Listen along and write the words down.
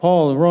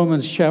Paul, in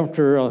Romans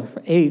chapter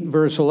 8,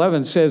 verse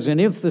 11 says,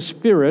 "And if the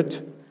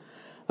Spirit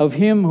of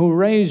him who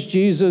raised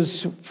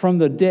Jesus from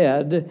the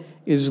dead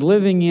is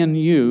living in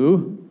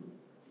you,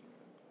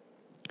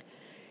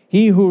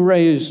 he who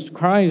raised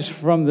Christ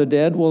from the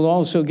dead will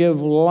also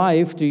give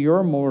life to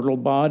your mortal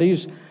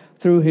bodies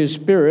through his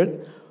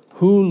Spirit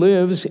who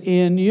lives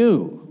in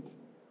you."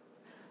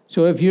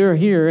 So if you're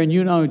here and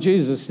you know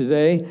Jesus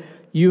today,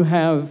 you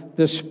have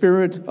the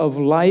Spirit of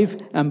life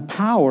and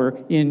power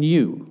in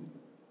you.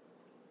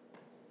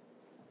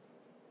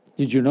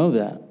 Did you know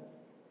that?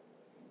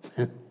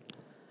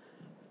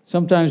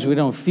 Sometimes we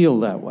don't feel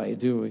that way,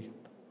 do we?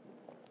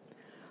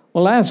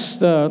 Well,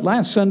 last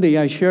Sunday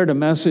I shared a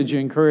message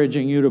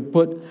encouraging you to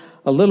put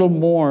a little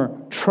more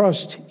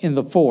trust in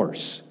the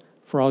Force,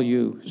 for all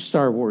you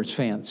Star Wars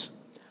fans.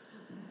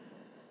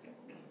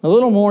 A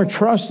little more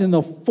trust in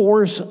the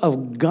force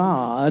of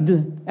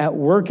God at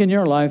work in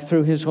your life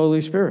through his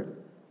Holy Spirit.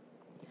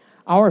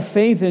 Our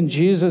faith in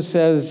Jesus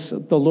as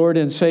the Lord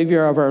and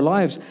Savior of our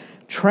lives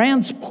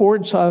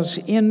transports us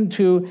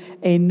into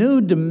a new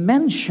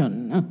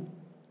dimension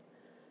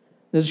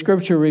that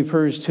Scripture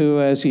refers to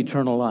as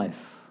eternal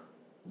life.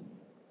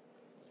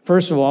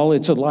 First of all,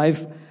 it's a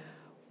life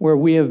where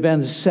we have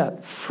been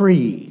set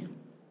free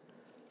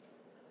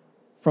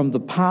from the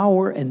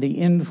power and the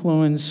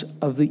influence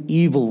of the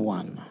evil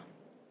one.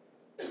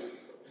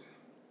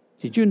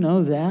 Did you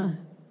know that?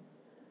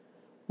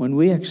 When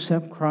we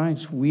accept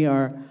Christ, we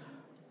are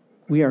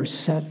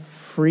set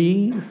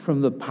free from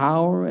the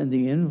power and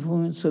the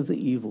influence of the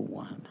evil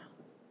one.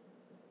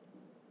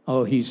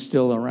 Oh, he's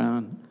still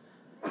around.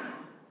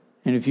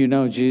 And if you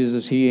know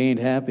Jesus, he ain't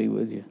happy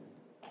with you.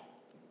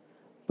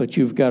 But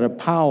you've got a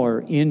power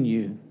in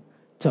you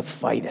to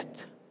fight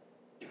it.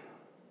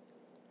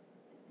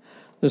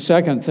 The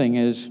second thing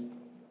is,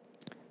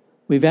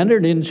 we've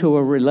entered into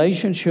a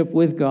relationship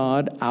with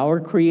God, our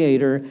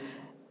Creator,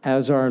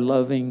 as our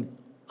loving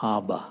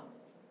Abba.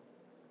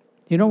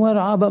 You know what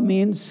Abba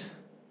means?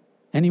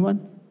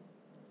 Anyone?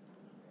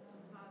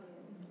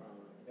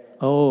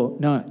 Oh,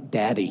 no,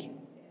 Daddy.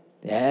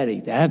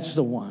 Daddy, that's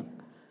the one.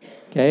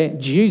 Okay?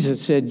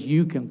 Jesus said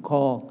you can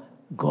call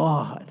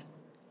God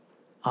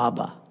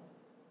Abba,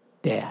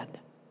 Dad.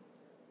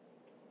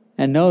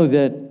 And know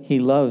that he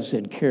loves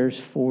and cares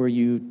for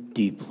you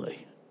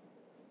deeply.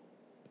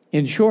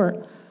 In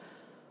short,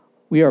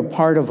 we are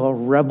part of a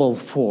rebel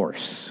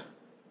force.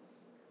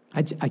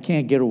 I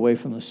can't get away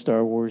from the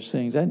Star Wars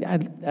things.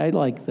 I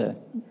like the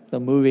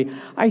movie.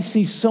 I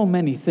see so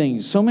many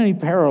things, so many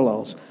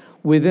parallels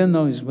within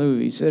those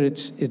movies that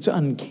it's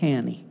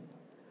uncanny.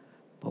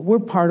 But we're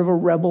part of a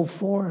rebel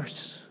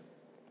force,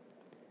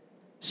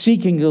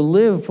 seeking to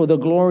live for the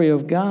glory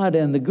of God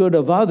and the good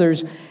of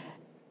others.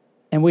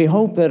 And we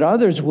hope that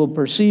others will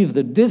perceive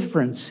the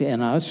difference in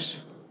us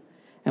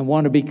and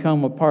want to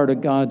become a part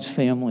of God's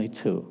family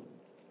too.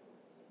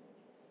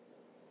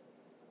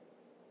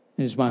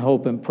 It is my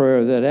hope and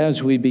prayer that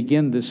as we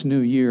begin this new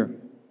year,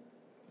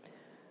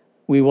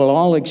 we will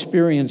all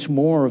experience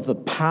more of the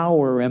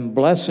power and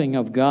blessing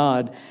of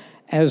God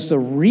as the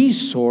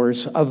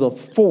resource of the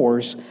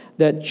force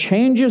that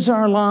changes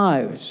our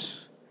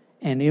lives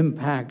and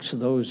impacts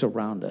those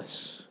around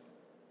us.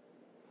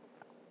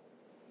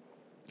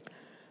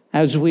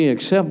 As we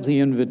accept the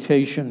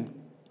invitation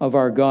of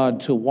our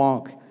God to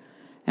walk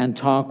and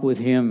talk with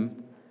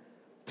him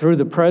through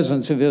the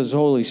presence of his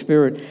Holy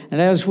Spirit, and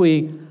as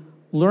we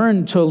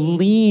learn to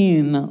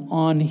lean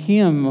on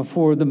him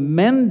for the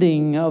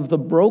mending of the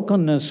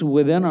brokenness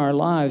within our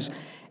lives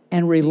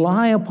and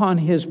rely upon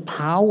his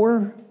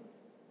power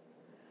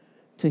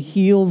to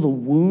heal the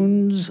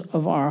wounds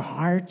of our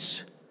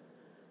hearts,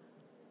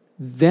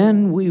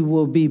 then we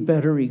will be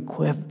better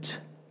equipped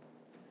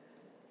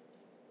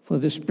for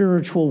the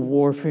spiritual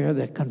warfare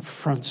that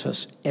confronts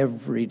us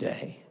every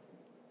day.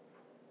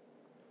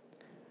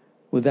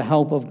 With the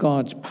help of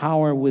God's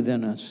power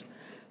within us,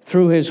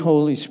 through his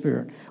Holy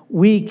Spirit,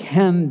 we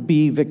can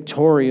be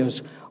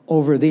victorious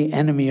over the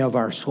enemy of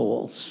our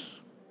souls.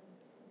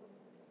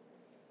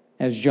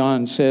 As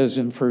John says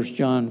in 1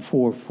 John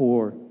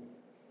 4:4,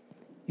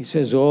 he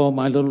says, "Oh,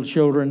 my little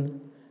children,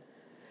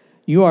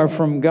 you are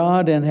from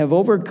God and have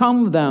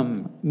overcome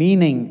them,"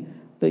 meaning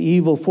the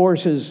evil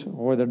forces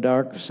or the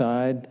dark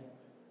side.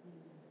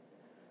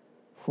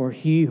 "For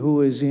he who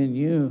is in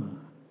you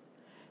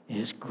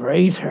is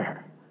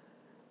greater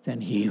than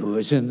he who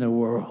is in the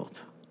world."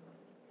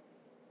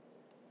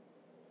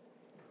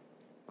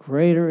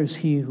 Greater is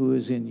he who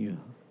is in you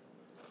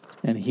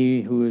than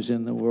he who is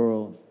in the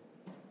world.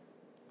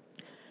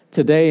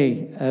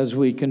 Today, as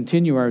we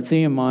continue our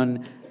theme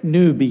on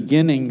new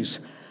beginnings,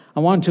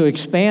 I want to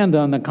expand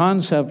on the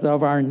concept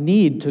of our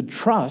need to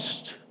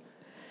trust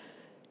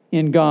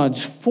in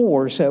God's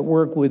force at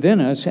work within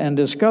us and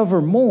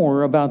discover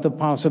more about the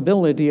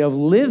possibility of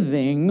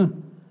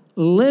living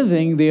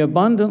the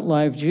abundant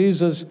life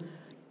Jesus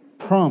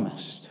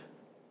promised.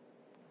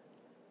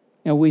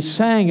 And we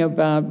sang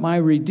about "My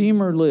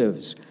Redeemer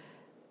lives,"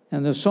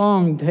 and the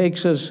song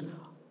takes us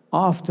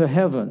off to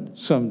heaven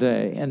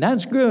someday, and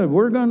that's good.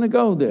 We're going to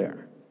go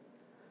there.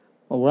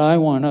 But what I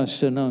want us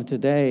to know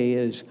today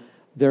is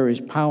there is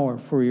power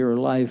for your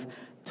life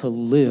to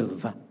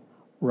live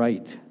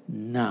right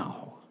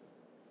now.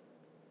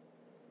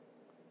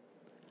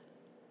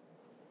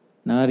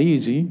 Not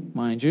easy,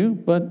 mind you,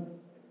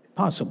 but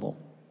possible.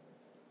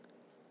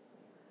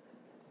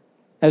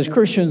 As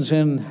Christians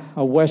in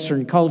a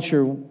Western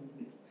culture,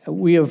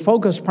 we have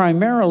focused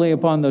primarily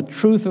upon the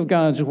truth of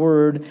God's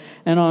Word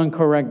and on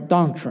correct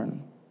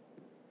doctrine.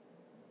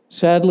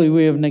 Sadly,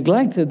 we have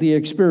neglected the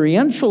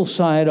experiential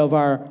side of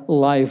our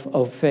life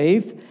of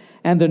faith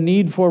and the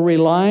need for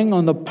relying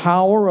on the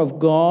power of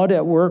God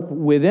at work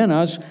within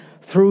us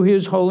through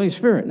His Holy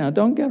Spirit. Now,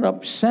 don't get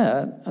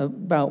upset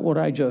about what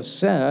I just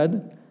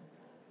said.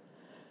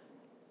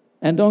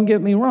 And don't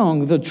get me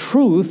wrong, the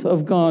truth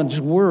of God's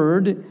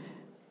Word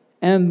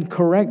and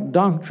correct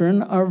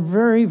doctrine are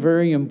very,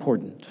 very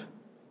important.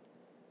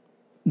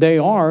 They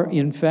are,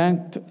 in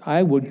fact,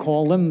 I would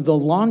call them the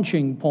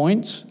launching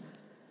points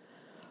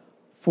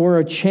for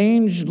a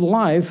changed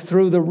life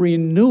through the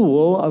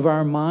renewal of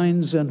our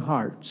minds and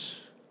hearts.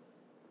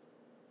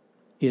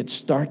 It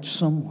starts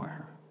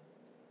somewhere,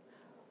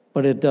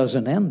 but it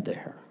doesn't end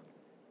there.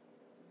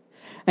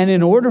 And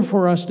in order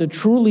for us to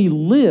truly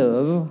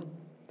live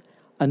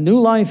a new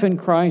life in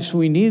Christ,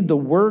 we need the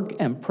work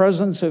and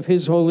presence of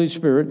His Holy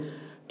Spirit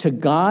to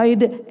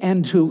guide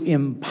and to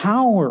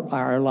empower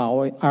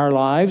our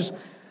lives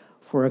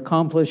for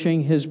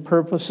accomplishing His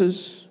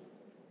purposes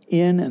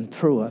in and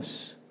through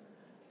us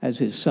as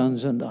His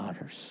sons and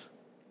daughters.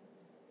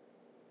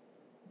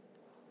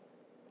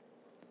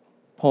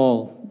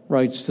 Paul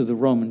writes to the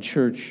Roman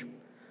church,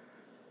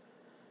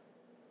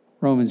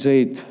 Romans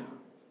 8,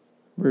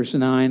 verse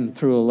 9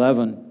 through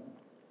 11.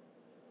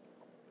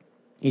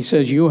 He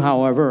says, "You,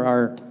 however,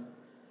 are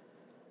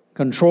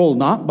controlled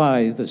not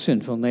by the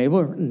sinful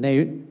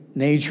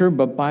nature,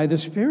 but by the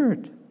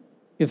Spirit,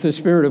 if the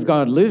Spirit of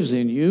God lives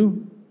in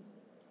you.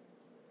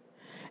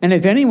 And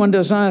if anyone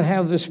does not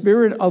have the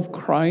Spirit of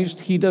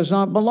Christ, he does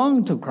not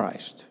belong to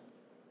Christ.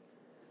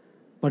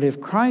 But if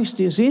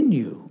Christ is in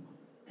you,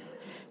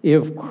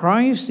 your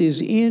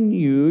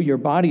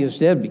body is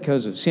dead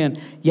because of sin,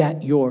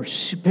 yet your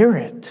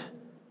spirit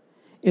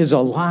is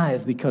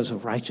alive because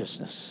of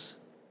righteousness.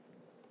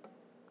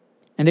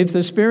 And if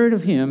the Spirit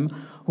of Him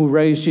who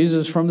raised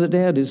Jesus from the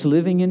dead is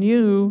living in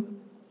you,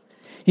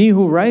 He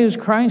who raised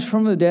Christ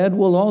from the dead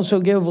will also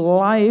give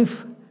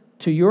life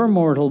to your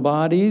mortal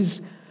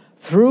bodies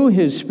through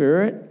His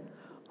Spirit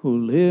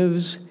who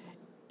lives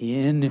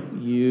in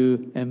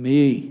you and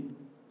me."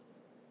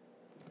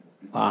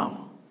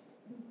 Wow.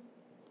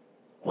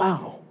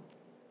 Wow.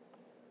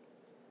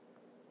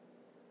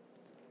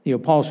 The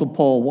Apostle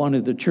Paul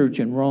wanted the church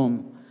in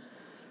Rome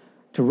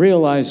to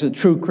realize that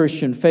true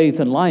Christian faith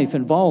and life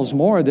involves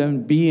more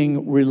than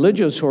being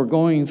religious or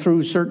going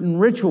through certain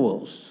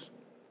rituals.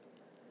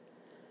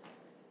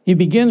 He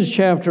begins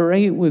chapter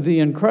 8 with the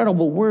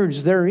incredible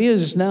words, "There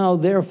is now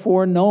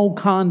therefore no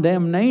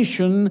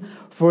condemnation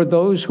for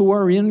those who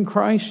are in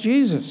Christ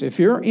Jesus." If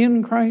you're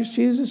in Christ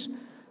Jesus,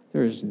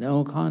 there is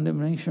no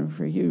condemnation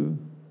for you.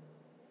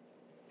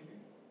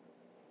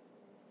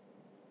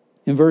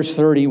 In verse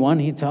 31,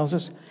 he tells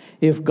us,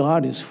 if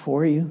God is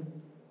for you,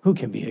 who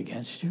can be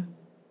against you?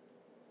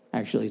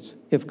 Actually, it's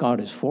if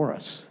God is for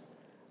us,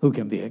 who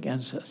can be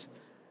against us?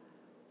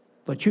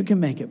 But you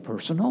can make it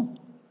personal.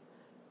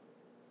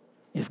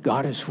 If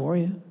God is for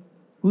you,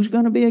 who's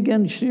going to be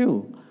against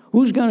you?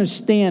 Who's going to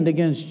stand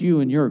against you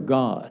and your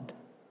God?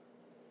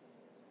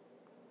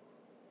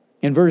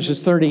 In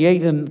verses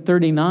 38 and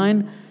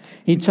 39,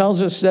 he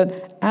tells us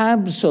that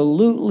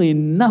absolutely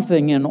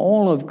nothing in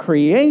all of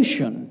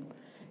creation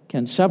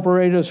can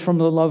separate us from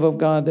the love of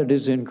God that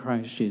is in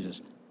Christ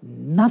Jesus.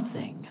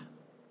 Nothing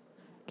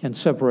can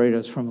separate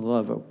us from the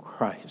love of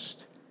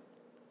Christ.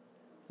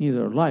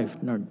 Neither life,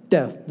 nor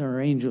death, nor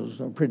angels,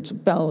 nor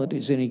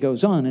principalities. And he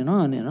goes on and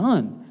on and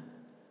on.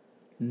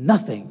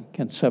 Nothing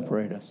can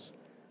separate us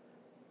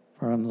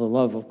from the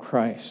love of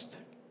Christ.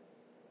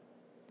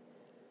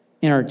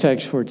 In our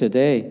text for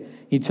today,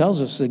 he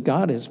tells us that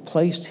God has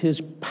placed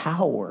His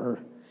power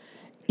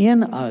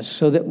in us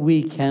so that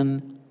we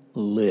can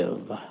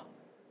live.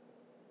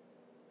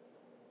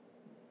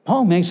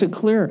 Paul makes it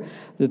clear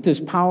that this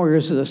power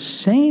is the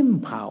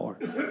same power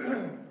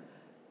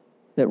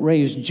that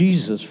raised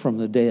Jesus from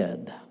the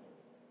dead.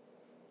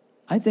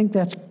 I think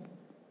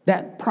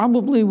that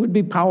probably would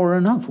be power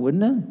enough,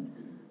 wouldn't it?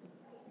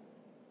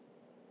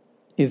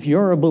 If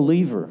you're a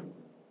believer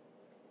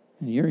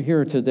and you're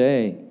here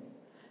today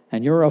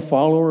and you're a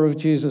follower of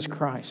Jesus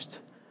Christ,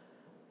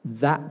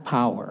 that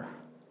power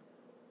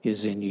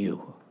is in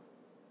you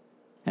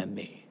and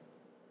me.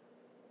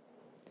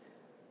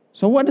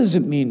 So what does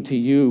it mean to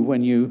you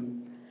when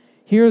you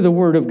hear the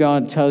Word of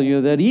God tell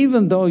you that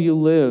even though you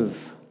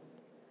live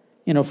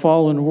in a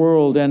fallen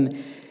world and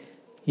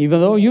even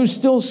though you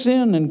still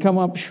sin and come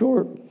up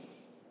short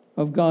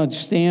of God's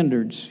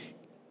standards,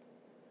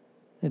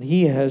 that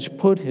He has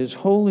put His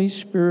Holy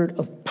Spirit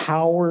of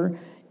power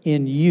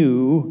in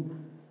you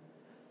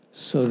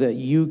so that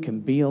you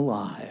can be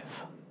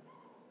alive?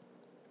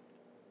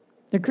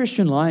 The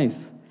Christian life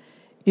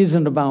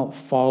isn't about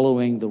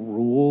following the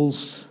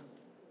rules.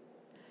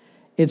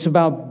 It's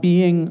about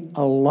being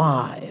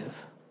alive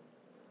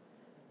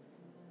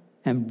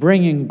and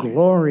bringing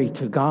glory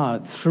to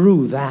God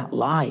through that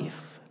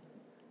life.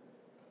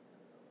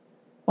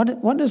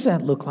 What does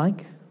that look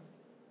like?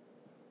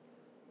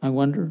 I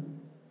wonder.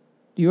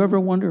 Do you ever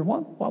wonder,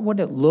 what would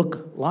it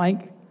look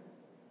like?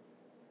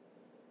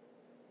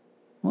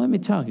 Well, let me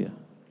tell you.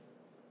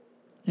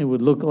 It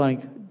would look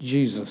like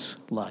Jesus'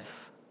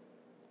 life.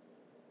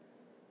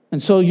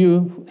 And so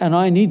you and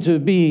I need to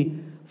be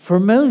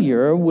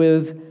familiar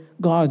with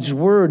God's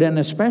Word, and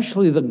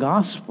especially the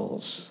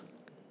Gospels,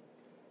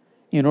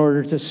 in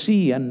order to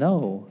see and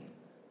know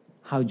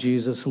how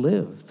Jesus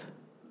lived.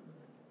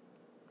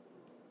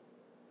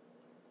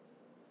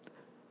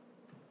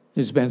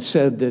 It's been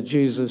said that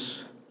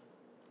Jesus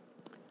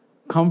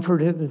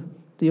comforted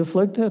the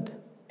afflicted,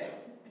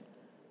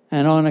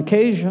 and on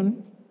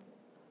occasion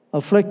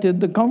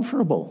afflicted the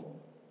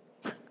comfortable.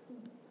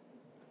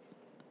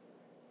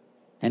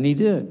 And he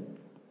did.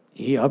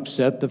 He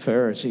upset the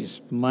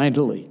Pharisees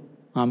mightily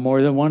on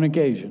more than one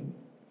occasion.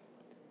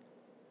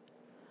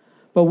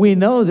 But we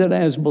know that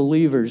as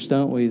believers,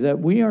 don't we, that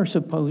we are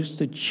supposed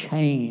to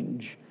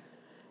change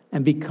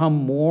and become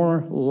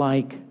more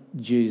like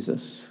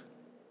Jesus.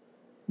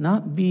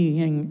 Not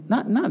being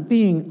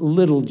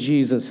little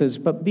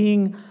Jesuses, but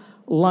being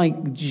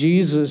like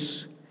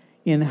Jesus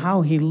in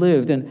how he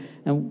lived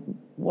and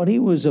what he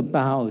was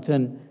about,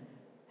 and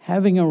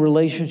having a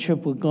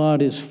relationship with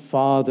God, his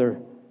Father,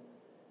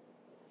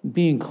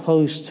 being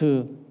close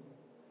to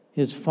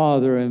his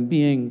Father and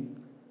being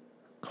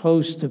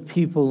close to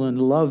people and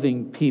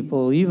loving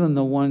people, even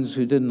the ones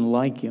who didn't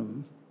like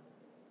him.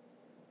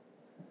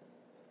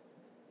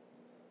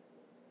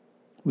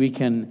 We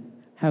can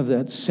have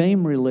that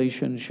same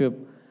relationship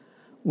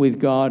with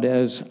God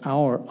as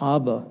our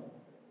Abba.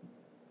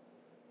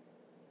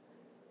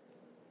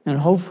 And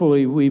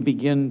hopefully we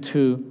begin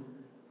to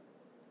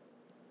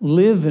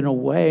live in a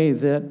way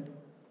that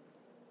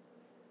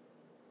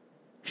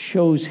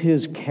shows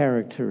his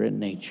character and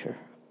nature.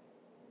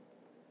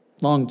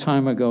 Long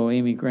time ago,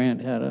 Amy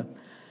Grant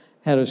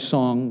had a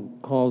song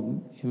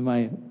called "In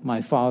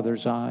My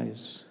Father's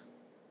Eyes."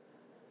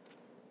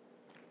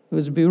 It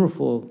was a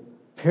beautiful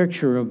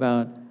picture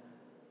about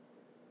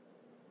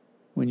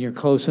when you're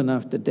close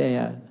enough to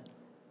Dad,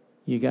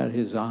 you got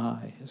his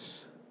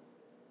eyes.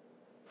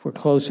 If we're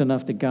close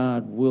enough to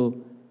God,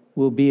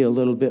 we'll be a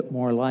little bit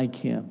more like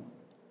him.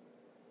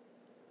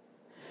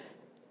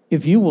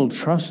 If you will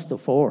trust the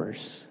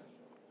force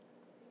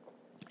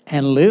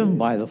and live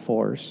by the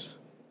force,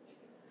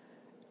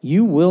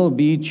 you will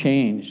be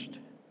changed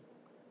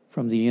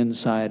from the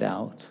inside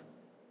out.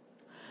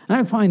 And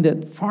I find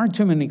that far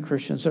too many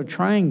Christians are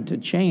trying to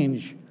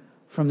change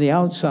from the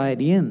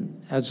outside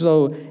in, as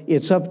though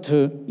it's up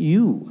to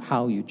you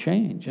how you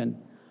change.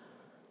 And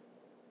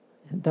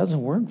it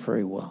doesn't work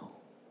very well,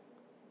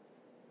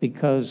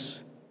 because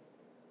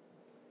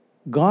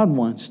God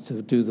wants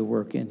to do the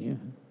work in you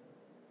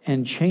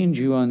and change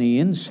you on the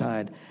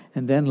inside,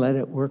 and then let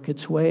it work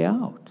its way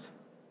out.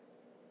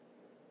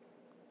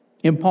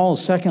 In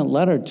Paul's second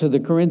letter to the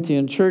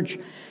Corinthian church,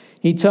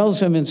 he tells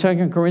them in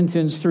 2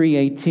 Corinthians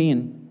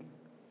 3:18,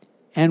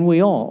 and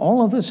we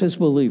all of us as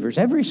believers,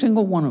 every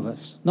single one of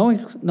us,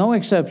 no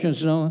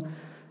exceptions, no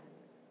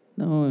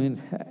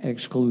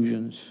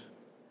exclusions,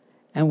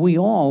 and we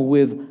all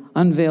with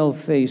unveiled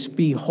face,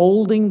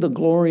 beholding the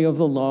glory of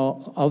the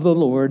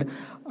Lord,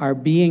 are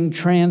being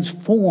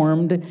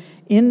transformed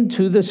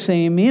into the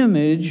same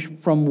image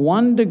from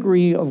one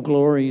degree of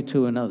glory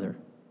to another.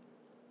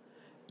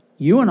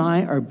 You and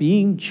I are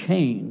being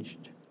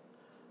changed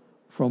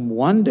from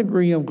one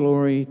degree of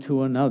glory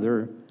to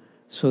another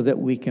so that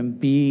we can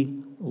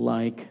be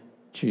like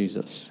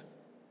Jesus.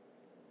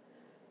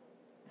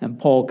 And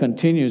Paul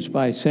continues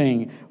by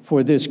saying,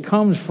 "For this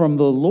comes from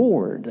the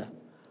Lord,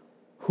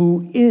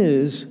 who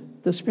is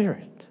the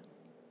Spirit."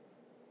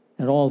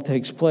 It all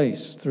takes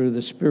place through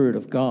the Spirit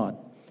of God.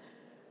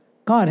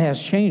 God has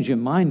change in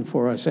mind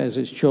for us as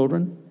his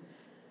children,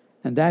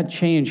 and that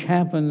change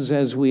happens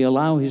as we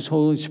allow his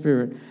Holy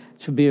Spirit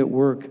to be at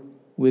work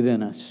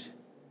within us.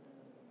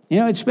 You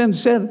know, it's been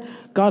said,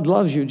 God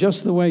loves you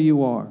just the way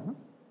you are,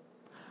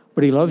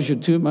 but he loves you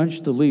too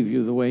much to leave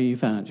you the way he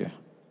found you.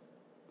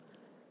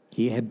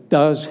 He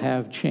does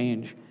have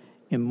change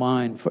in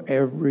mind for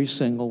every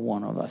single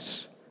one of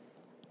us.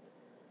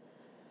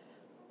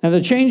 And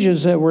the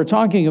changes that we're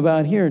talking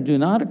about here do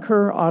not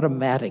occur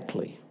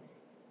automatically.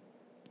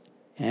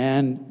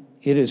 And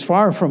it is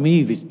far from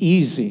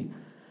easy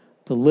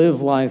to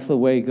live life the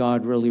way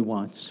God really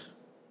wants.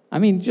 I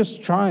mean,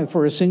 just try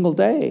for a single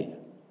day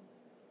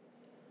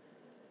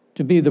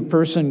to be the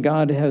person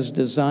God has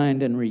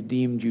designed and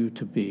redeemed you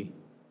to be.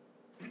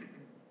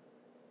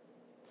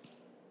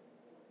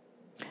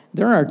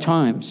 There are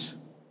times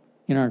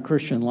in our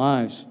Christian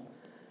lives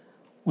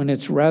when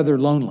it's rather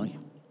lonely,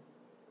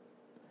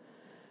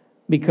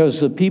 because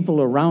the people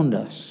around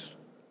us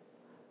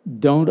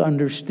don't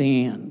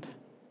understand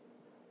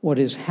what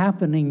is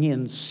happening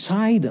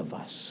inside of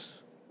us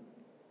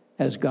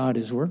as God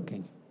is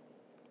working.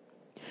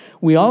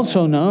 We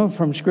also know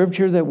from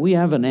Scripture that we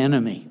have an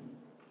enemy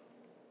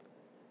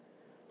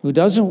who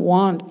doesn't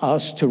want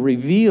us to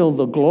reveal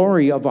the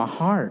glory of a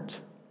heart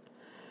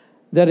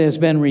that has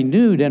been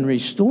renewed and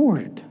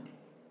restored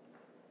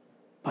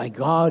by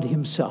God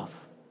Himself.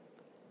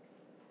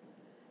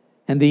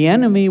 And the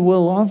enemy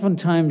will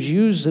oftentimes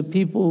use the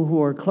people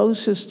who are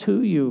closest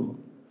to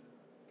you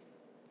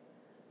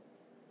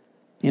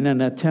in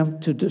an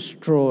attempt to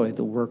destroy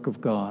the work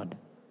of God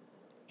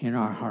in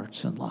our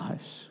hearts and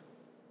lives.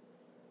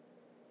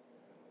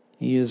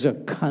 He is a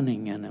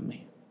cunning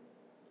enemy,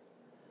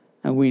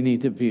 and we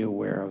need to be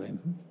aware of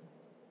him.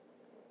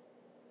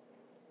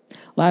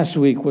 Last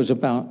week was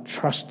about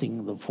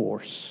trusting the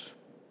force.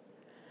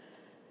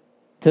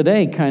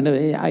 Today,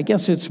 I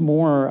guess it's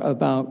more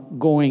about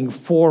going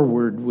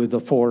forward with the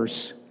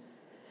force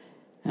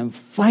and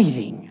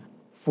fighting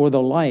for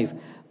the life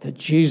that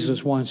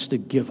Jesus wants to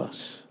give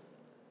us.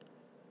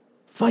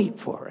 Fight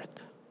for it.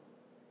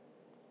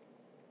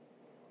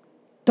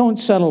 Don't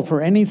settle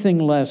for anything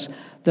less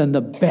than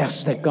the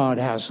best that God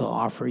has to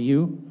offer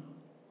you.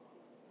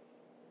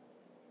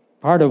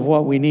 Part of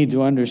what we need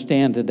to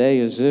understand today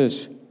is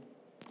this.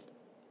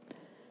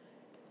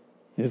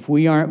 If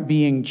we aren't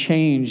being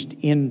changed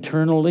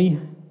internally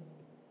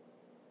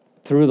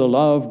through the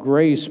love,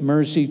 grace,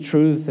 mercy,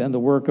 truth, and the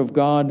work of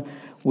God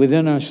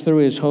within us through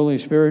His Holy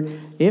Spirit,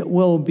 it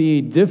will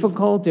be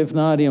difficult, if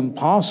not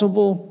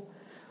impossible,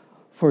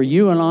 for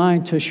you and I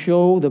to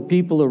show the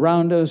people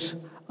around us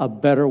a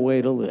better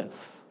way to live.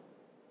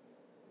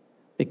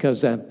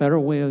 Because that better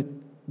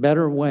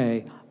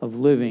way of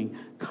living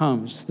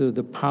comes through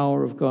the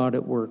power of God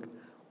at work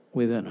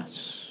within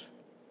us.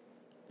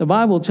 The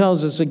Bible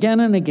tells us again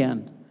and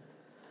again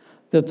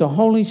that the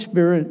Holy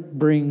Spirit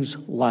brings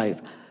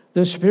life.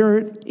 The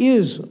Spirit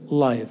is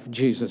life,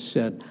 Jesus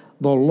said.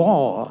 The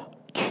law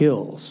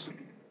kills.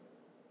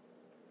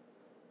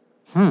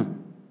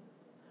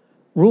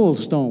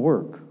 Rules don't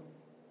work.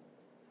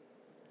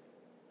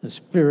 The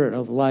Spirit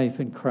of life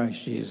in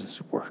Christ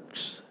Jesus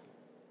works.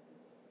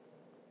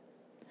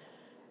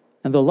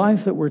 And the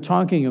life that we're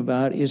talking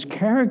about is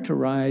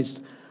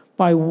characterized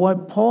by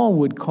what Paul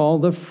would call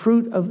the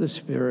fruit of the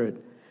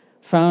Spirit,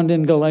 found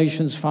in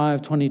Galatians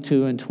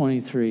 5:22 and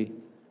 23.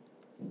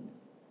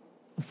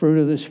 The fruit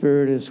of the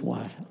Spirit is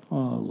what?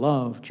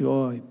 Love,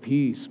 joy,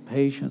 peace,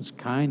 patience,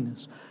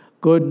 kindness,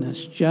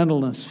 goodness,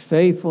 gentleness,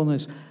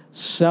 faithfulness,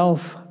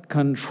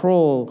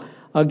 self-control.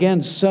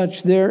 Against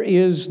such there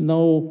is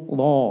no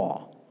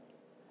law.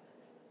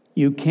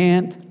 You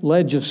can't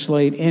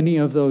legislate any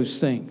of those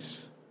things.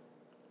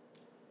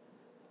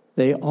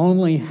 They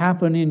only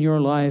happen in your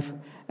life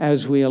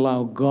as we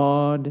allow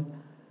God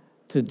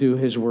to do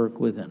His work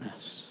within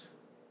us.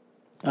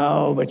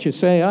 Oh, but you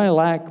say, I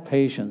lack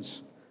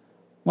patience.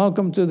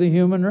 Welcome to the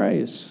human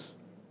race.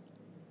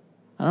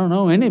 I don't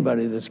know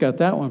anybody that's got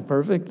that one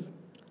perfect.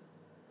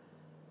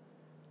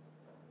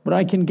 But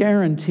I can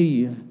guarantee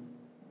you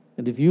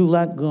that if you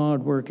let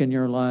God work in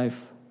your life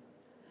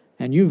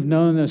and you've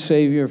known the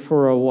Savior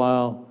for a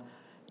while,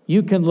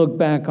 you can look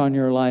back on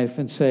your life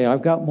and say,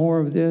 I've got more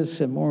of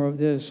this and more of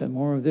this and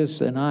more of this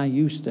than I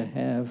used to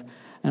have,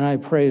 and I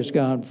praise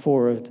God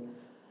for it.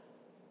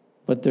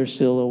 But there's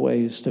still a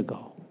ways to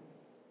go.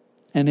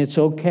 And it's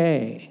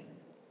okay,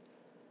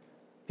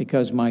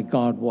 because my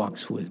God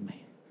walks with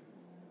me.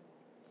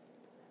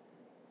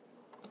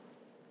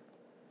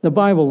 The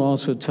Bible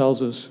also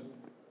tells us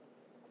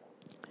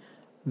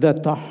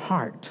that the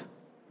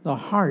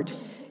heart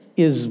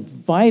is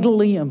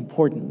vitally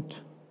important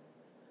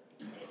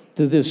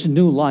to this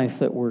new life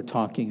that we're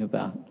talking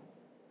about.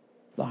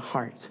 The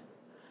heart.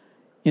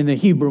 In the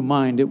Hebrew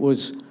mind, it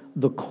was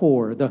the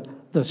core,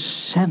 the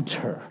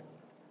center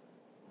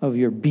of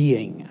your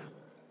being,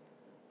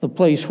 the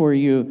place where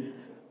you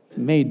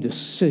made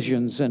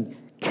decisions and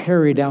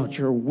carried out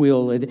your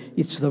will.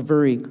 It's the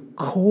very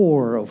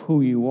core of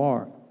who you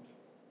are.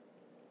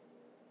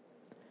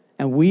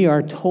 And we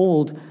are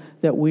told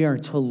that we are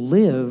to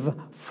live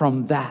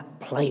from that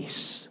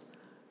place.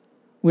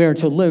 We are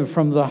to live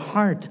from the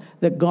heart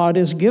that God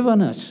has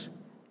given us.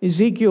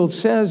 Ezekiel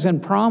says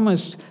and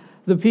promised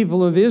the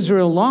people of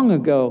Israel long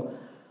ago,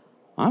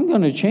 I'm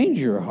going to change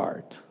your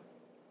heart.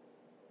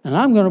 And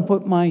I'm going to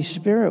put my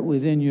Spirit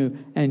within you,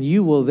 and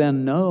you will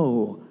then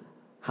know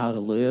how to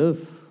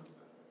live.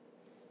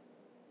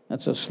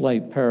 That's a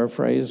slight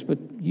paraphrase, but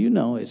you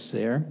know it's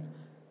there.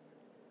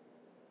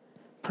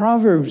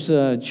 Proverbs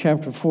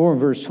chapter 4,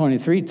 verse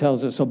 23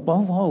 tells us,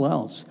 above all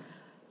else,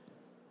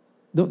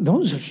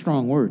 those are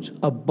strong words,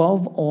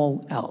 above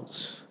all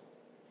else,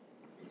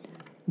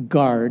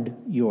 guard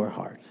your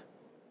heart.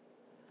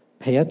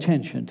 Pay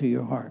attention to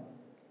your heart.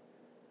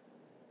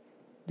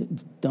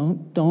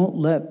 Don't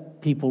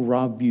let people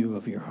rob you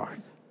of your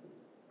heart.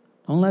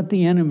 Don't let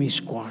the enemy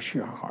squash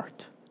your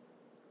heart.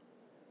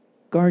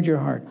 Guard your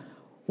heart.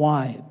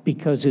 Why?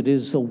 Because it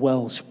is the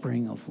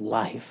wellspring of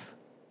life.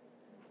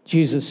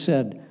 Jesus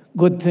said,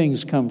 good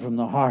things come from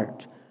the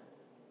heart.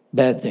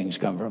 Bad things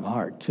come from the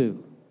heart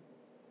too.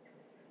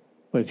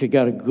 But if you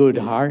got a good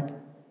heart,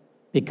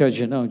 because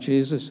you know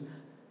Jesus,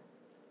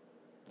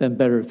 then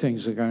better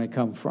things are going to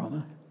come from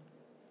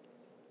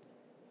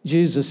it.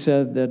 Jesus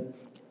said that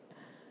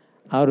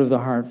out of the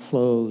heart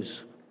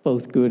flows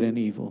both good and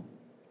evil.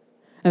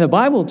 And the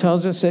Bible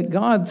tells us that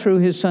God, through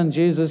his Son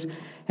Jesus,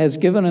 has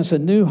given us a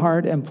new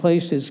heart and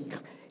placed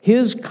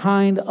his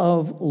kind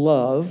of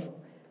love,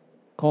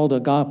 called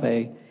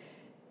agape,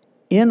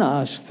 in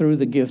us through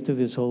the gift of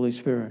his Holy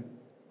Spirit.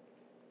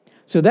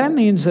 So that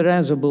means that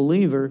as a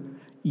believer,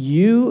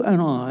 you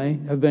and I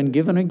have been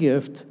given a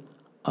gift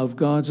of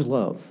God's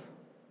love,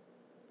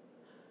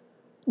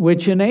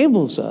 which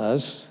enables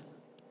us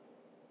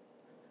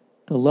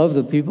to love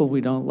the people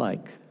we don't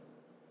like.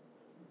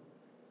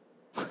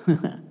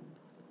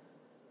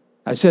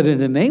 I said it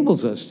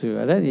enables us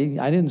to. I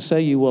didn't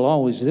say you will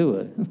always do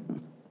it.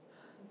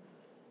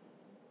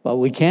 But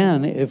we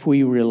can if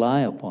we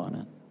rely upon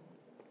it.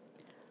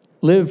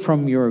 Live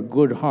from your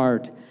good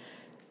heart.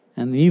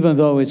 And even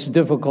though it's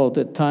difficult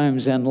at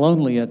times and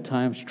lonely at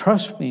times,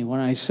 trust me when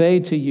I say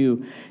to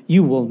you,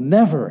 you will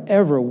never,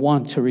 ever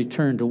want to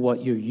return to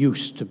what you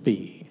used to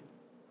be.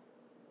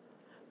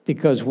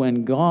 Because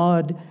when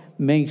God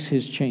makes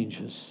his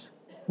changes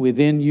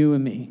within you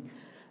and me,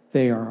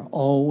 they are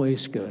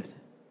always good.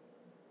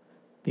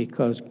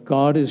 Because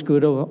God is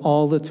good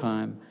all the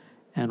time,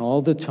 and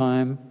all the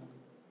time,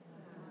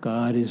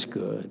 God is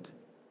good.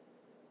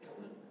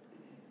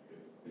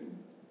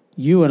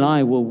 You and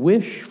I will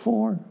wish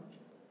for,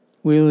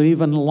 we'll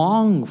even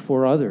long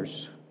for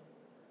others.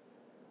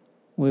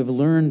 We've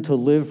learned to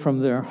live from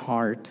their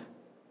heart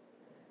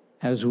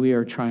as we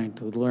are trying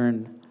to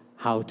learn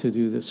how to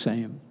do the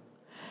same.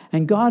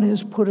 And God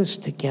has put us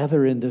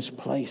together in this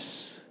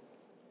place.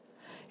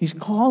 He's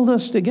called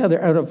us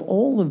together out of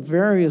all the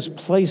various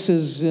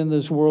places in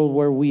this world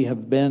where we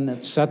have been,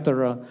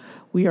 etc.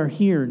 We are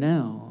here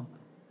now,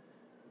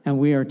 and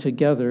we are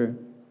together.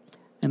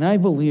 And I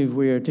believe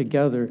we are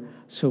together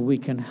so we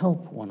can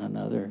help one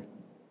another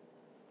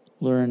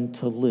learn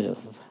to live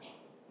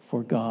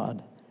for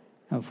God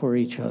and for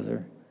each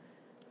other,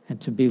 and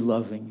to be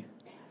loving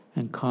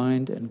and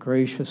kind and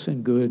gracious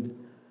and good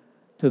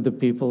to the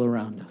people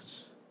around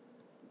us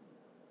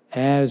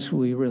as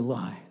we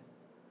rely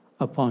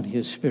upon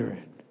his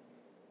Spirit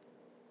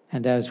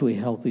and as we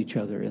help each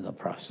other in the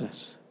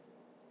process.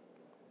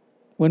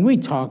 When we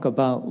talk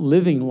about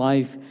living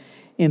life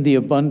in the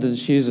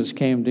abundance Jesus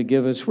came to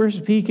give us, we're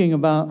speaking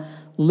about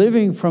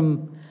living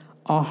from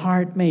a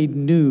heart made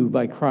new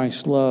by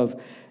Christ's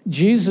love.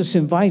 Jesus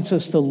invites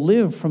us to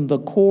live from the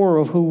core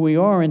of who we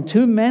are, and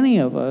too many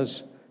of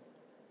us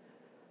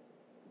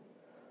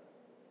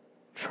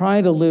try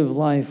to live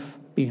life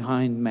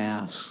behind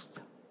masks.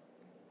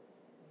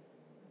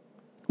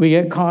 We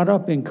get caught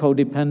up in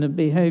codependent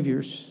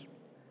behaviors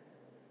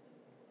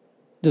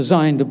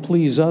designed to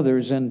please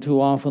others and too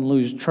often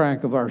lose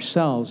track of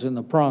ourselves in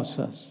the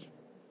process.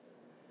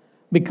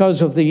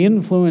 Because of the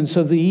influence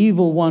of the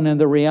evil one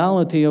and the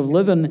reality of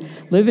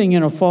living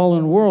in a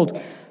fallen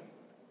world,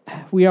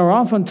 we are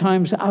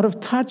oftentimes out of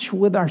touch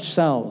with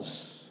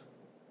ourselves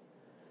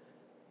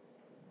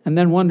and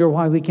then wonder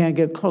why we can't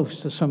get close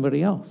to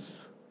somebody else.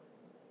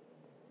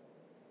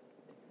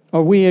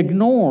 Or we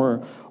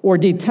ignore or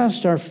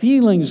detest our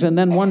feelings and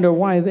then wonder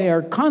why they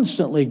are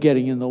constantly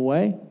getting in the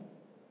way.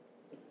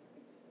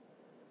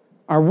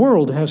 Our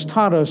world has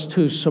taught us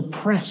to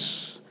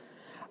suppress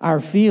our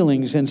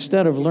feelings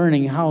instead of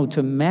learning how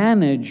to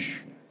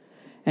manage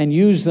and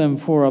use them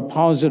for a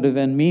positive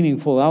and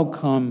meaningful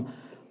outcome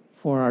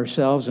for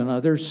ourselves and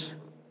others.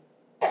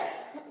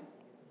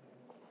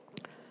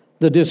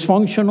 The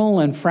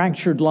dysfunctional and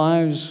fractured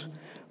lives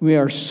we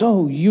are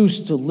so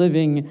used to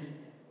living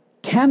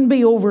can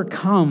be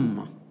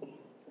overcome,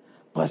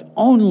 but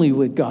only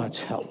with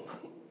God's help.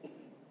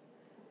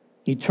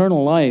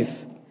 Eternal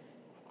life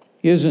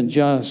isn't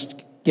just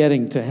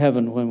getting to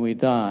heaven when we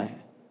die.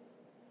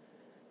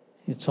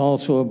 It's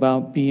also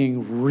about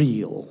being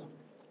real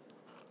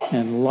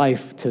and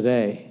life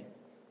today.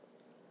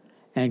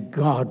 And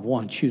God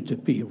wants you to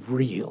be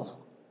real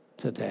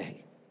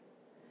today.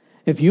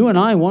 If you and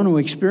I want to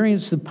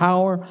experience the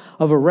power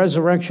of a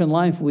resurrection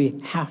life, we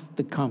have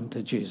to come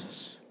to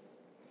Jesus.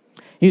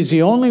 He's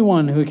the only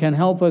one who can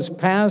help us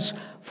pass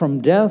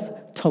from death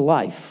to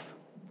life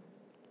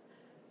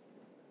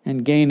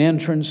and gain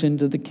entrance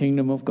into the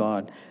kingdom of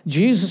God.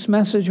 Jesus'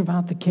 message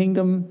about the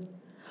kingdom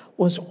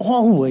was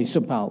always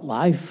about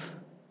life,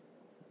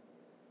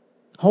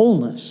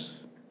 wholeness,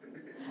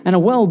 and a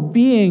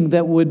well-being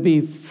that would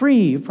be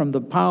free from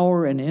the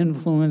power and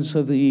influence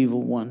of the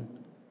evil one,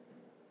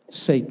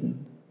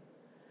 Satan.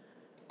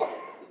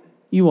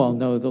 You all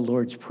know the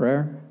Lord's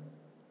Prayer.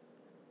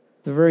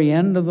 The very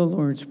end of the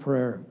Lord's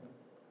Prayer,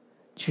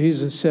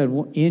 Jesus said,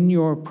 in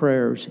your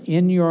prayers,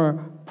 in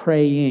your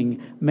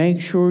praying,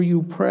 make sure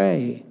you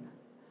pray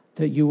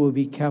that you will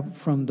be kept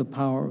from the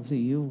power of the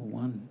evil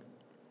one.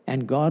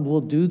 And God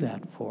will do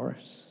that for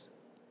us.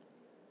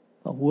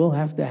 But we'll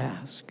have to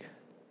ask.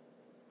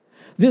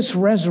 This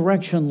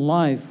resurrection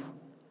life,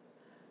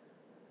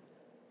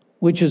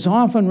 which is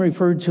often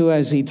referred to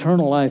as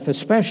eternal life,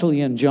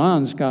 especially in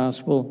John's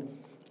gospel,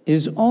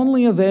 is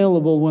only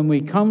available when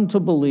we come to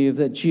believe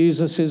that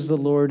Jesus is the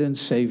Lord and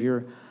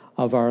Savior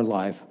of our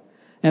life.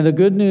 And the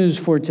good news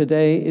for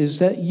today is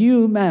that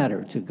you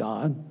matter to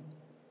God.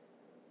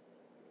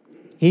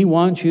 He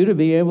wants you to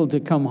be able to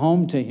come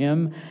home to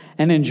Him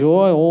and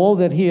enjoy all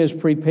that He has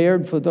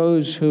prepared for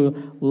those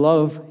who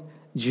love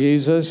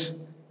Jesus.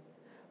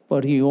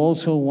 But He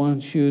also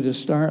wants you to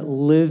start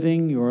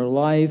living your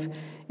life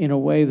in a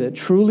way that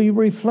truly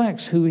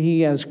reflects who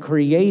He has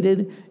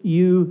created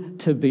you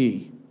to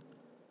be.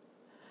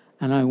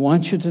 And I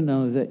want you to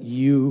know that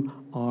you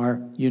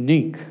are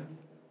unique.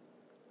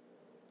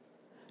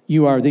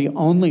 You are the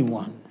only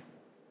one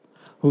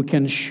who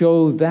can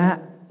show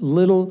that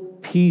little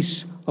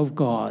piece of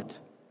God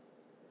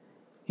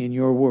in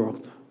your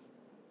world,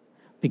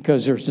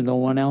 because there's no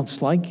one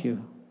else like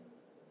you.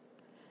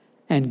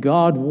 And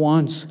God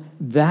wants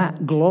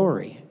that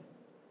glory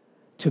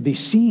to be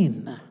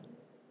seen.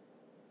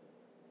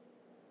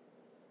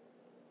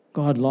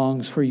 God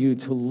longs for you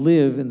to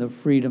live in the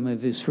freedom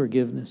of His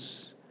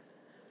forgiveness,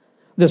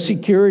 the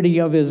security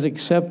of His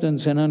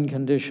acceptance and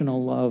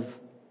unconditional love.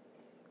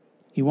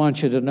 He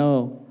wants you to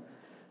know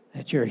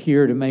that you're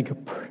here to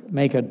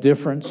make a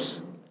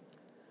difference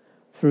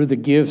through the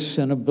gifts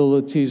and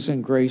abilities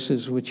and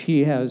graces which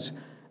He has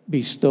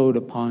bestowed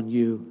upon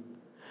you.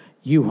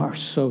 You are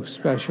so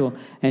special,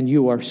 and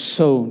you are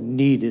so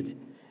needed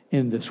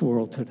in this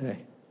world today.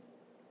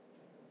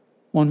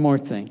 One more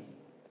thing.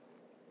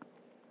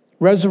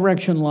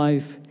 Resurrection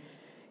life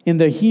in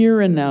the here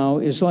and now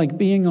is like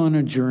being on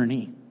a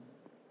journey,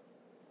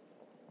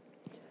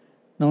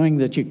 knowing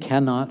that you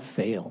cannot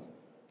fail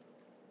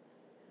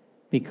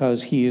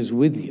because He is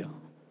with you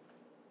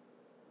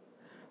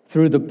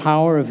through the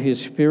power of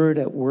His Spirit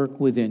at work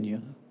within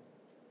you.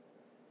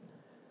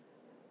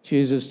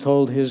 Jesus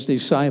told His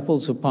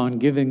disciples, upon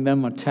giving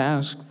them a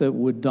task that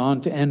would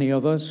daunt any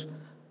of us,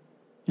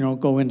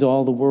 go into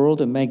all the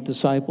world and make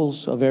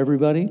disciples of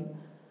everybody.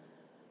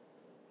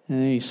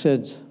 And He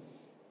said,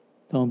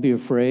 don't be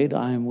afraid,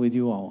 I am with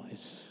you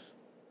always,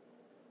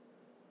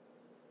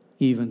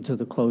 even to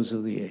the close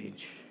of the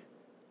age.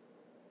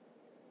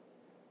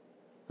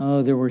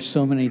 Oh, there were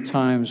so many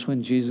times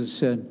when Jesus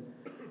said,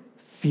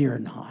 fear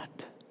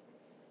not.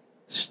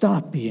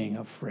 Stop being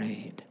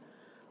afraid.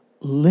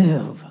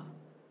 Live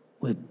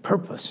with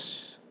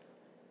purpose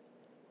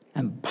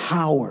and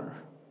power,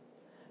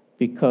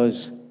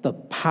 because the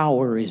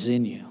power is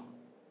in you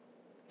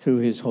through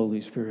His Holy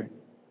Spirit.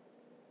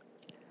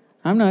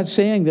 I'm not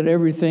saying that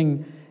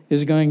everything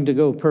is going to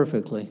go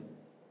perfectly,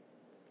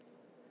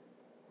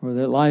 or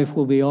that life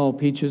will be all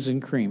peaches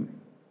and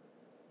cream.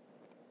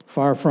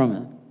 Far from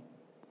it.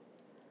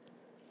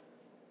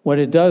 What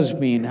it does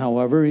mean,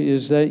 however,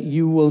 is that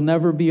you will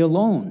never be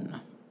alone.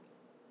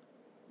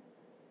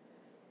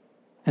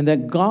 And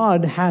that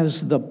God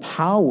has the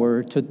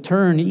power to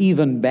turn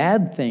even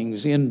bad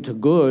things into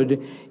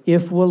good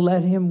if we'll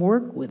let Him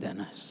work within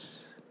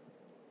us.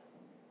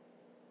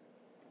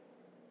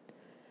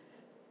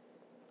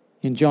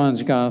 In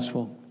John's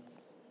Gospel,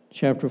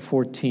 chapter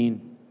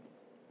 14,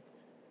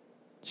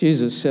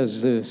 Jesus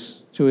says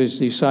this to His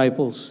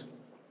disciples.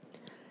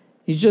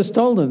 He's just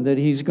told them that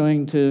He's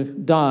going to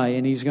die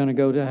and He's going to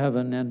go to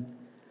heaven. And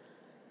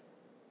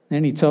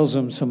then He tells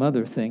them some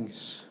other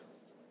things.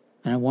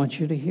 And I want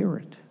you to hear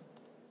it,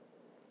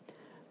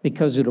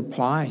 because it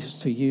applies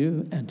to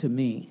you and to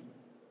me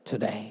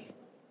today.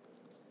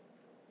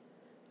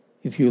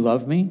 If you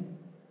love me,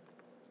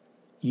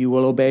 you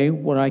will obey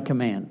what I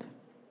command.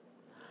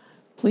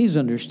 Please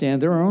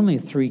understand, there are only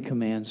 3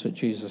 commands that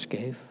Jesus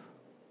gave.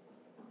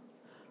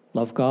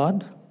 Love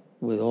God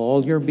with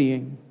all your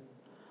being.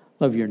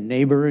 Love your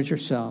neighbor as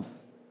yourself.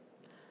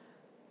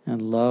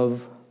 And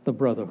love the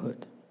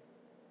brotherhood,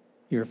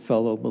 your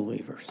fellow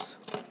believers.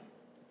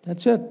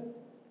 That's it.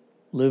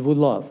 Live with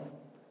love.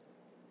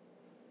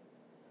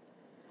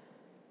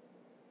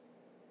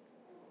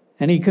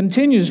 And He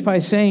continues by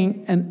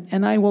saying,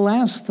 and I will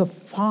ask the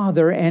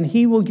Father, and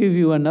He will give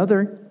you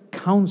another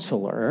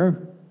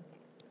counselor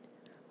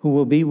who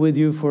will be with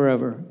you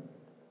forever,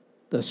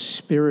 the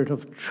Spirit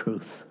of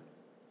truth.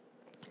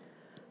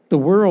 The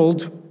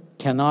world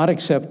cannot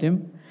accept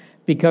Him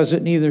because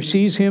it neither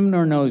sees Him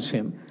nor knows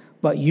Him.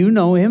 But you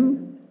know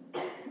Him,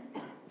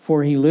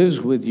 for He lives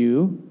with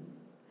you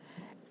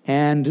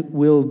and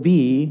will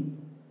be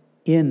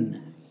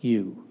in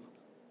you.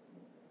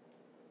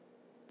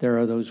 There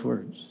are those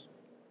words.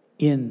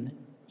 In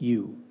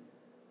you.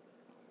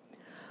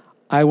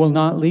 I will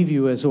not leave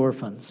you as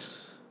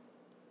orphans.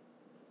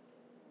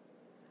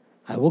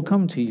 I will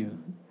come to you.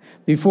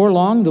 Before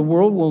long, the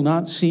world will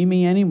not see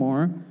me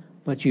anymore,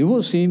 but you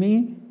will see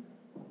me.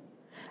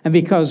 And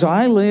because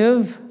I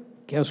live,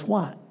 guess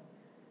what?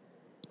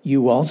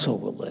 You also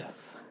will live.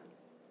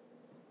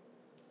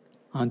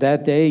 On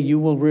that day, you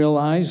will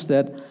realize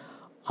that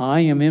I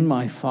am in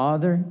my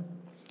Father,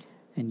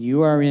 and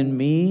you are in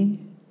me,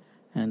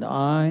 and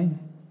I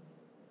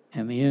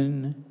am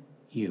in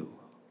you.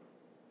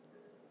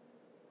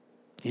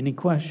 Any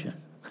question?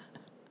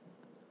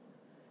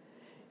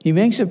 He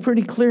makes it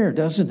pretty clear,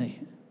 doesn't he?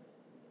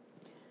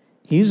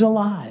 He's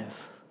alive.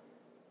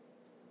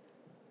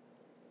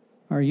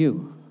 Are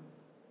you?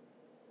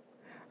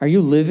 Are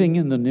you living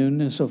in the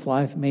newness of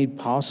life made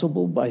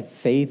possible by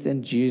faith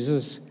in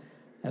Jesus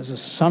as a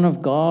Son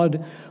of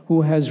God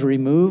who has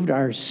removed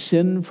our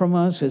sin from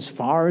us as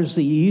far as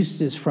the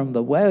east is from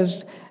the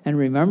west and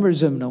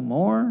remembers them no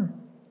more?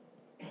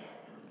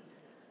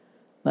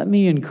 Let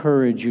me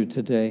encourage you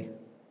today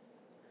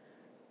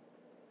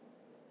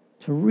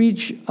to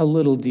reach a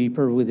little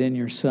deeper within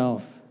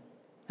yourself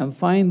and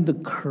find the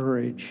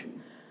courage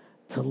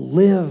to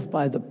live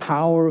by the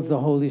power of the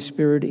Holy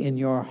Spirit in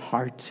your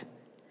heart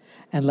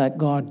and let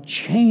God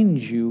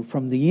change you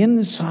from the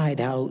inside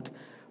out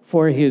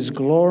for His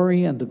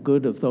glory and the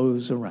good of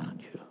those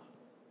around you.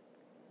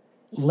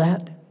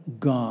 Let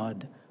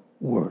God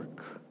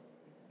work.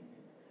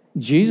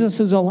 Jesus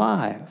is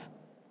alive,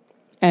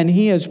 and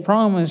He has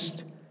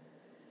promised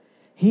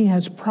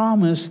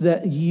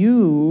that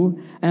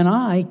you and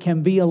I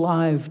can be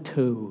alive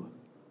too.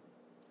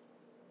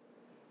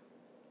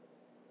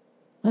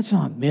 Let's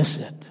not miss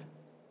it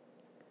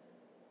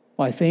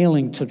by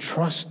failing to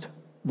trust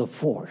the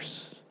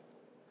force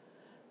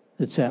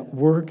that's at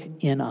work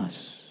in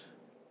us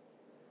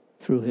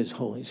through His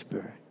Holy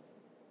Spirit.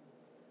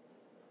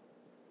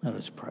 Let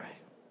us pray.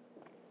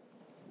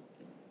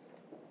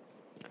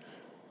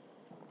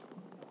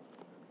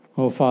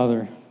 Oh,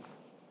 Father,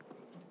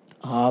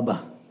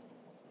 Abba,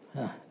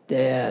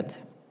 Dad,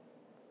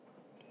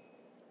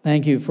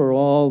 thank you for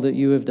all that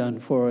you have done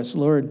for us.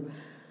 Lord,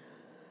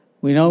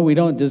 we know we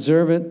don't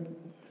deserve it.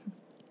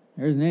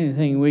 There isn't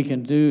anything we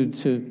can do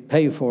to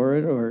pay for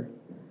it or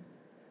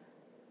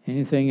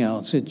anything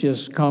else. It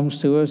just comes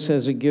to us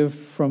as a gift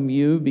from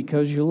you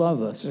because you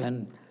love us.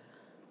 And,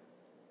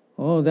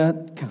 oh,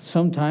 that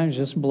sometimes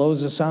just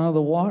blows us out of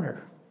the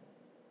water.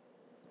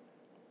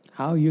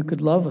 How you could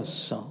love us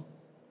so.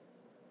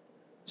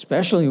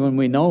 Especially when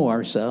we know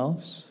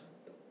ourselves.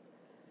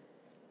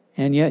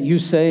 And yet you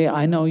say,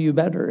 I know you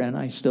better, and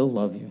I still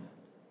love you.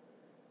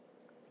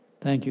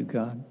 Thank you,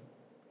 God.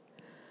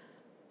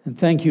 And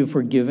thank you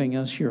for giving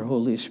us your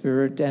Holy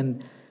Spirit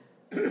and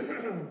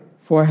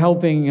for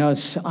helping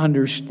us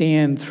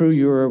understand through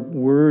your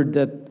word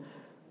that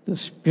the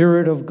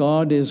Spirit of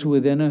God is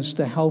within us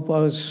to help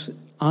us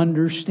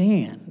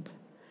understand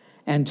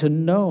and to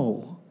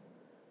know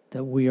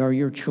that we are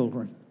your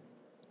children.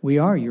 We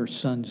are your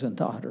sons and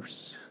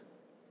daughters.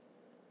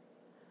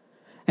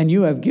 And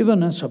you have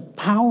given us a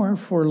power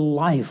for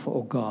life,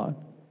 O God.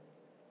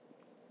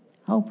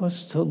 Help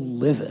us to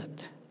live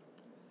it.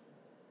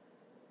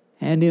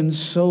 And in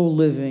so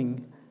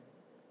living,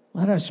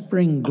 let us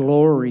bring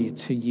glory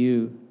to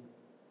you.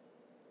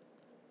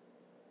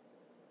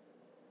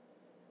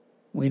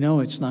 We know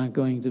it's not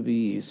going to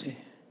be easy.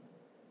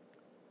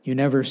 You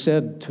never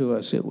said to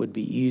us it would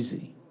be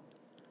easy.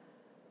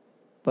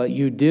 But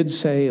you did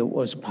say it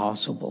was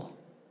possible.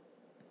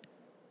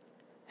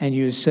 And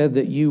you said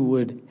that you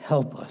would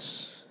help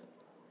us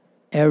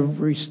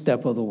every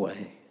step of the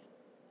way.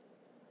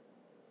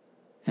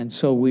 And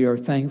so we are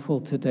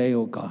thankful today,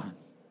 O God,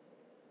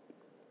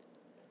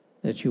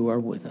 that you are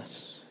with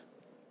us,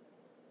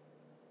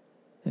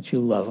 that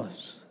you love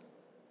us,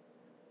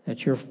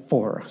 that you're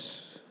for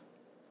us,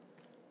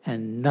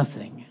 and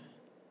nothing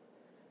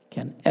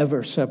can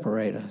ever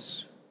separate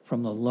us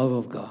from the love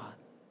of God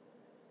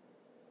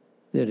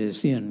that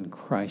is in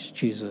Christ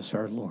Jesus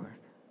our Lord,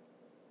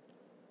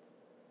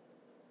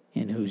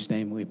 in whose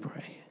name we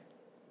pray.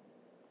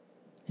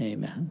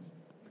 Amen.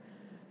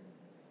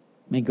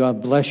 May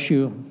God bless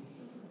you.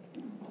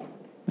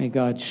 May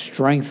God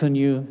strengthen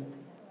you.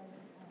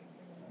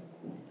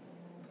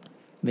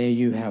 May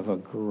you have a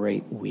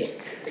great week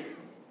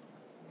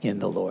in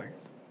the Lord.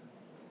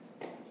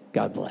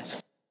 God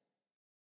bless.